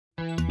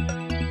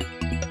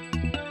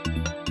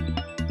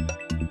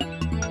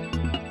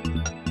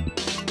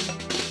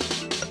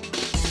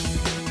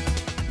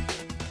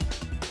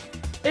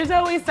There's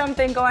always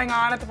something going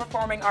on at the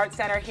Performing Arts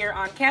Center here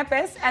on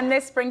campus, and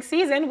this spring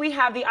season we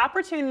have the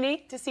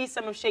opportunity to see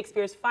some of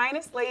Shakespeare's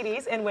finest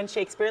ladies in When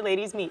Shakespeare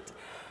Ladies Meet.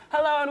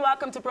 Hello and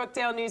welcome to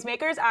Brookdale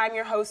Newsmakers. I'm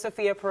your host,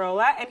 Sophia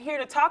Parola, and here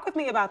to talk with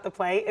me about the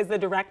play is the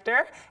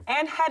director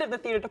and head of the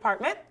theater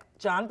department,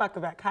 John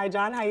Bukovec. Hi,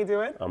 John. How you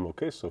doing? I'm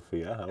okay,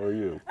 Sophia. How are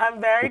you?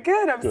 I'm very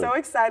good. I'm so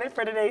excited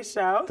for today's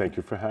show. Thank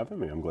you for having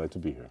me. I'm glad to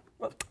be here.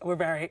 Well, we're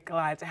very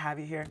glad to have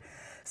you here.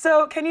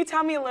 So, can you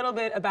tell me a little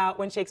bit about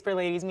When Shakespeare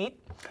Ladies Meet?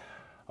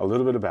 A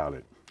little bit about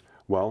it.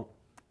 Well,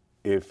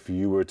 if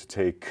you were to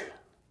take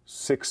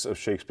 6 of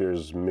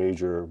Shakespeare's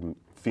major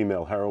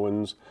female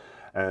heroines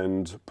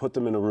and put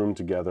them in a room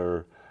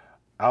together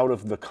out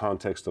of the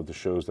context of the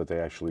shows that they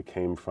actually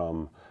came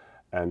from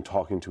and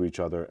talking to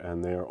each other,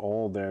 and they're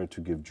all there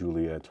to give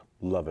Juliet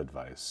love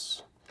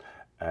advice.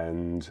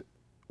 And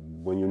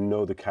when you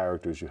know the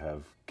characters, you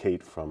have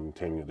Kate from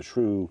Taming of the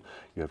Shrew,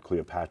 you have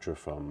Cleopatra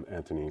from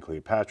Antony and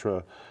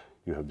Cleopatra,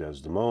 you have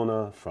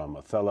Desdemona from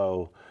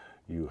Othello,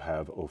 you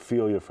have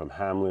Ophelia from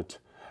Hamlet,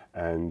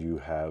 and you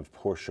have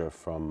Portia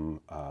from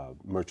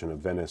Merchant of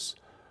Venice.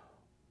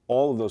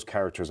 All of those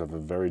characters have a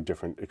very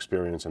different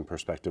experience and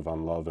perspective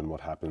on love and what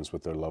happens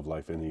with their love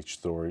life in each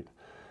story.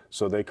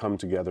 So they come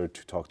together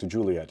to talk to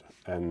Juliet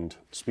and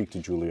speak to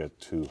Juliet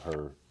to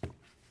her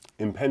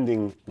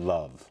impending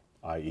love,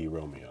 i.e.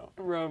 Romeo.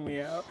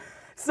 Romeo.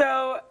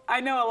 So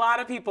I know a lot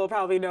of people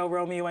probably know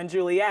Romeo and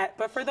Juliet,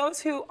 but for those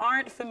who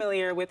aren't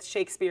familiar with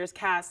Shakespeare's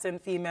cast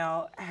and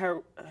female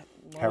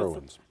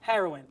heroines.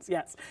 Heroines,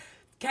 yes.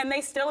 Can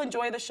they still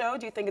enjoy the show?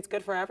 Do you think it's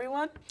good for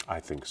everyone? I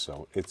think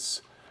so.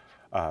 It's,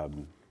 I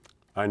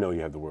know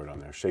you have the word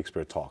on there,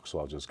 Shakespeare talk, so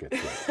I'll just get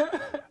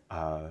to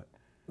it.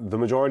 The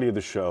majority of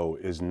the show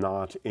is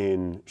not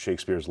in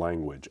Shakespeare's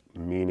language,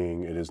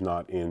 meaning it is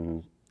not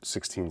in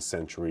 16th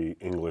century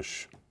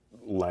English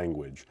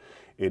language.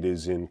 It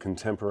is in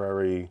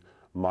contemporary,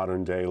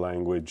 modern day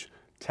language.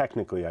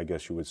 Technically, I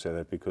guess you would say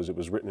that because it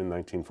was written in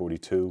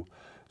 1942,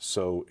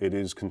 so it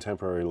is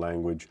contemporary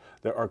language.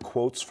 There are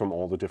quotes from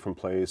all the different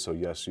plays, so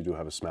yes, you do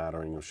have a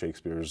smattering of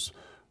Shakespeare's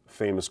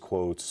famous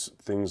quotes,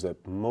 things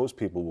that most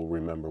people will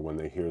remember when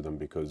they hear them,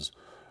 because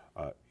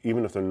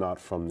even if they're not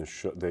from the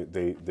show,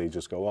 they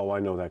just go, oh, I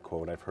know that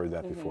quote, I've heard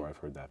that before, I've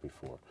heard that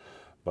before.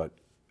 But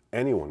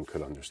anyone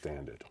could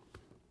understand it.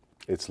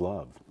 It's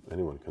love.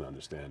 Anyone can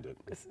understand it.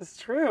 This is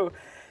true.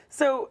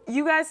 So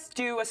you guys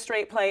do a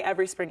straight play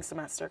every spring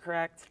semester,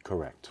 correct?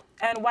 Correct.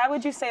 And why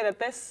would you say that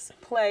this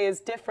play is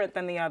different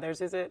than the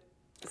others? Is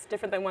it's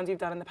different than ones you've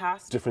done in the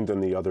past? Different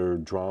than the other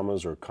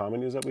dramas or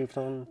comedies that we've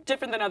done?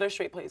 Different than other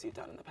straight plays you've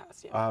done in the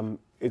past, yeah.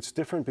 It's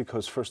different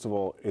because, first of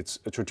all, it's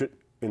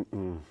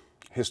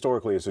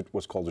historically it's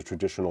what's called a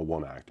traditional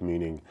one-act,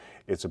 meaning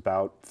it's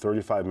about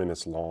 35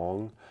 minutes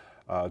long.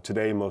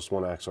 Today, most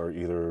one-acts are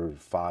either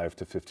 5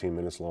 to 15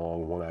 minutes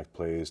long, one-act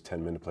plays,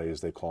 10-minute plays,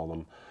 they call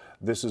them.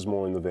 This is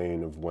more in the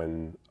vein of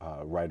when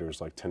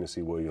writers like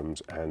Tennessee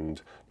Williams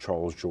and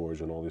Charles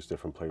George and all these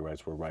different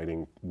playwrights were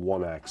writing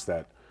one-acts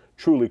that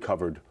truly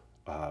covered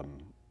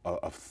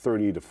a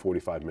 30 to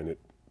 45-minute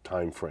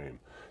time frame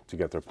to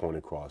get their point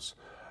across.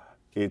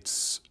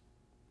 It's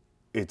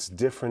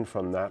different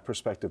from that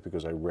perspective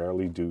because I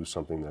rarely do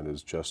something that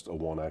is just a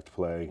one-act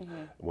play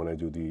when I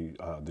do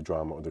the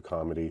drama or the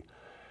comedy.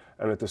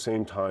 And at the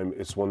same time,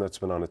 it's one that's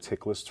been on a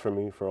tick list for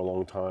me for a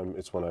long time.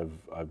 It's one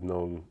I've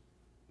known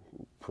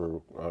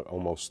for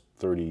almost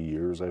 30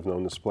 years. I've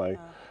known this play,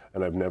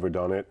 and I've never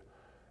done it.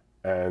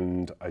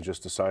 And I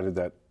just decided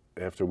that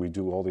after we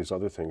do all these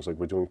other things, like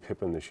we're doing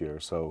Pippin this year.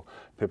 So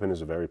Pippin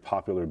is a very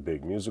popular,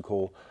 big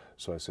musical.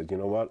 So I said, you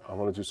know what? I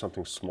want to do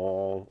something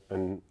small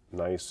and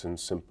nice and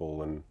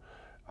simple and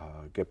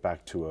get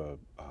back to a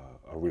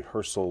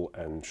rehearsal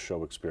and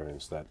show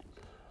experience that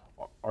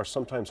are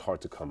sometimes hard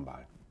to come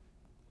by.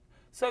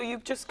 So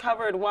you've just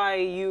covered why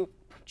you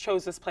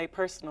chose this play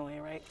personally,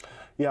 right?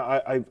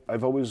 Yeah,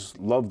 I've always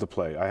loved the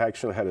play. I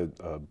actually had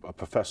a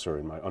professor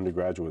in my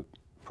undergraduate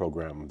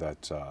program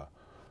that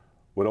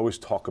would always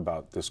talk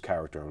about this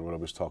character and would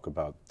always talk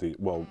about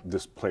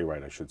this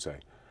playwright, I should say.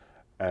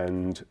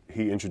 And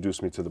he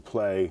introduced me to the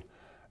play,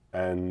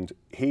 and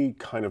he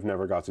kind of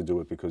never got to do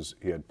it because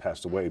he had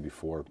passed away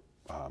before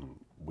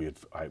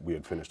I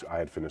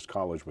had finished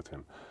college with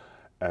him.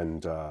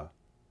 And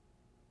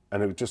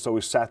it just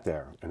always sat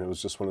there, and it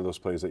was just one of those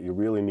plays that you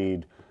really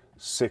need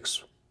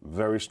 6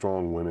 very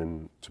strong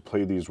women to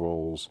play these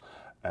roles,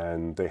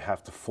 and they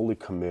have to fully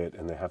commit,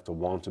 and they have to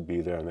want to be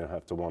there, and they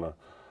have to want to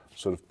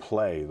sort of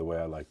play the way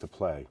I like to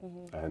play.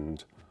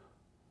 And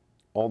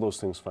all those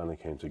things finally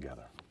came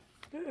together.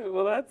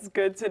 Well, that's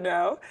good to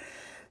know.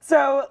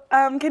 So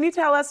can you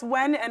tell us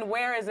when and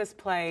where is this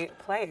play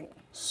playing?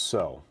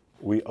 So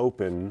we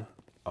open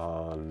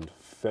on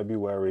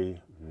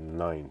February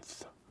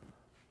 9th.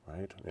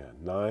 Right? Yeah,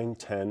 9,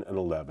 10, and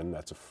 11.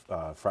 That's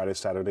a Friday,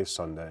 Saturday,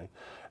 Sunday.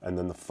 And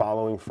then the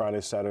following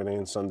Friday, Saturday,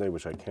 and Sunday,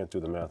 which I can't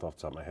do the math off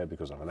the top of my head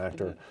because I'm an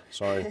actor,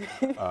 sorry,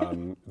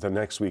 the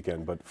next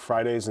weekend. But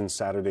Fridays and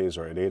Saturdays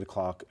are at 8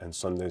 o'clock, and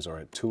Sundays are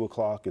at 2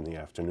 o'clock in the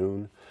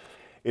afternoon.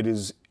 It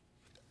is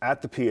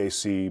at the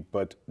PAC,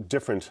 but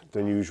different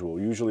than usual.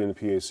 Usually in the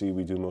PAC,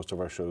 we do most of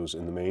our shows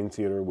in the main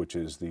theater, which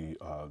is the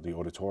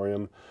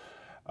auditorium.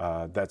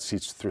 That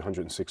seats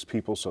 306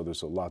 people, so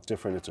there's a lot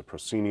different. It's a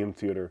proscenium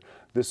theater.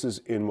 This is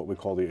in what we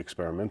call the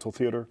experimental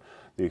theater.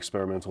 The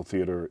experimental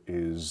theater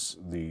is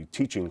the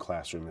teaching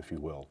classroom, if you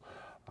will.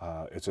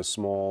 It's a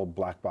small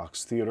black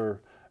box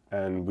theater,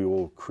 and we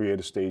will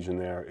create a stage in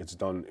there. It's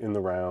done in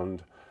the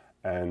round,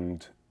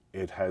 and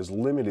it has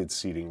limited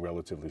seating,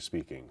 relatively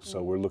speaking.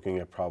 So we're looking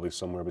at probably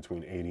somewhere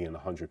between 80 and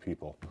 100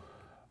 people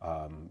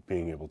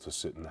being able to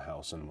sit in the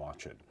house and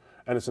watch it.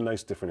 And it's a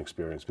nice different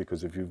experience,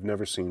 because if you've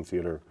never seen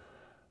theater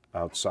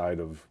outside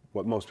of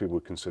what most people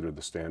would consider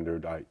the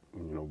standard,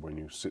 when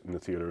you sit in the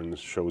theater and the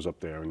show's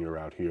up there and you're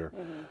out here,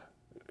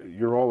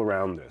 you're all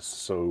around this.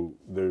 So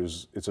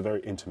it's a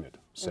very intimate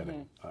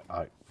setting,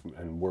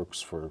 and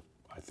works for,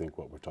 I think,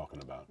 what we're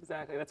talking about.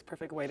 Exactly, that's a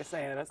perfect way to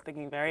say it. I was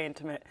thinking very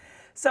intimate.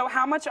 So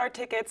how much are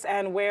tickets,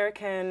 and where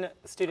can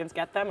students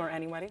get them, or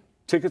anybody?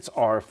 Tickets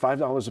are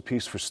 $5 a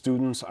piece for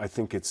students. I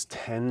think it's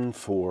 $10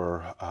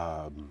 for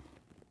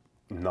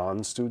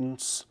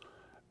non-students.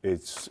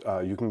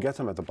 You can get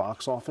them at the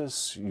box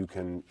office.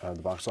 The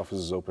box office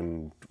is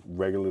open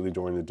regularly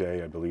during the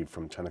day, I believe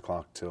from 10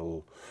 o'clock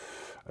till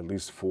at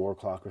least 4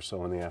 o'clock or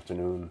so in the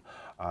afternoon.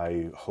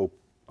 I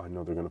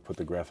know they're going to put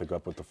the graphic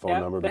up with the phone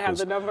number, because have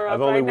the number up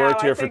I've only right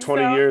worked now, here for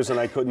 20 so. years and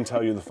I couldn't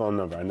tell you the phone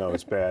number. I know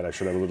it's bad. I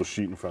should have a little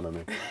sheet in front of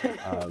me.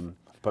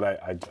 But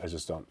I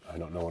just don't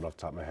know it off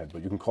the top of my head.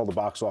 But you can call the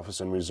box office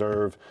and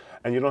reserve,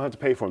 and you don't have to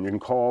pay for them. You can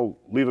call,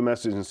 leave a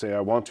message and say,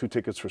 I want 2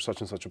 tickets for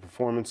such and such a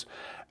performance.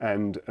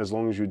 And as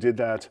long as you did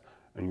that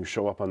and you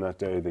show up on that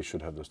day, they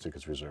should have those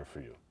tickets reserved for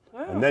you.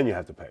 Wow. And then you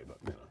have to pay. But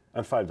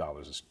and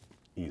 $5 is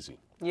easy.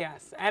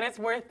 Yes, and it's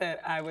worth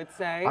it, I would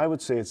say. I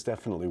would say it's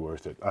definitely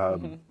worth it.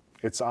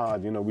 It's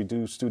odd, we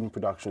do student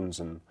productions,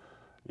 and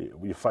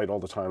we fight all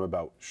the time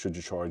about should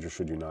you charge or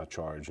should you not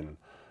charge. And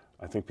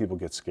I think people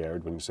get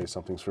scared when you say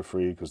something's for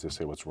free, because they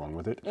say, what's wrong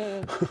with it?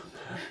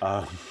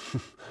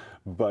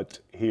 But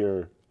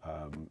here,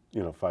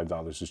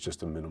 $5 is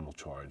just a minimal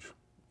charge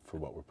for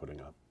what we're putting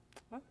up.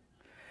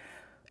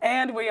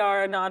 And we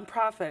are a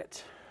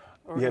nonprofit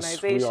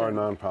organization. Yes, we are a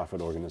nonprofit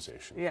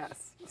organization.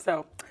 Yes,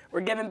 so we're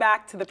giving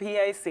back to the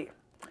PAC.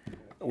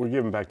 We're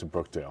giving back to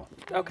Brookdale.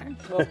 Okay,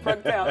 well,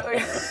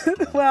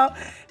 Brookdale. Well,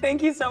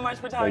 thank you so much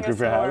for telling us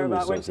more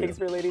about When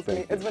Shakespeare Ladies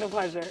Meet. It's been a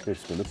pleasure.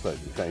 It's been a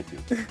pleasure. Thank you.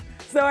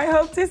 So I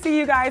hope to see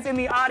you guys in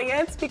the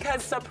audience,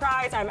 because,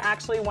 surprise, I'm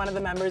actually one of the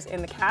members in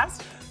the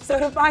cast. So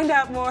to find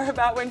out more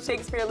about When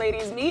Shakespeare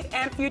Ladies Meet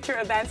and future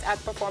events at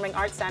the Performing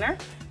Arts Center,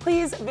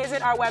 please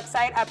visit our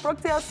website at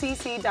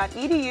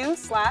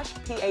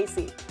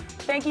brookdalecc.edu/PAC.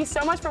 Thank you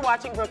so much for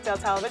watching Brookdale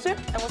Television,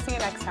 and we'll see you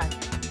next time.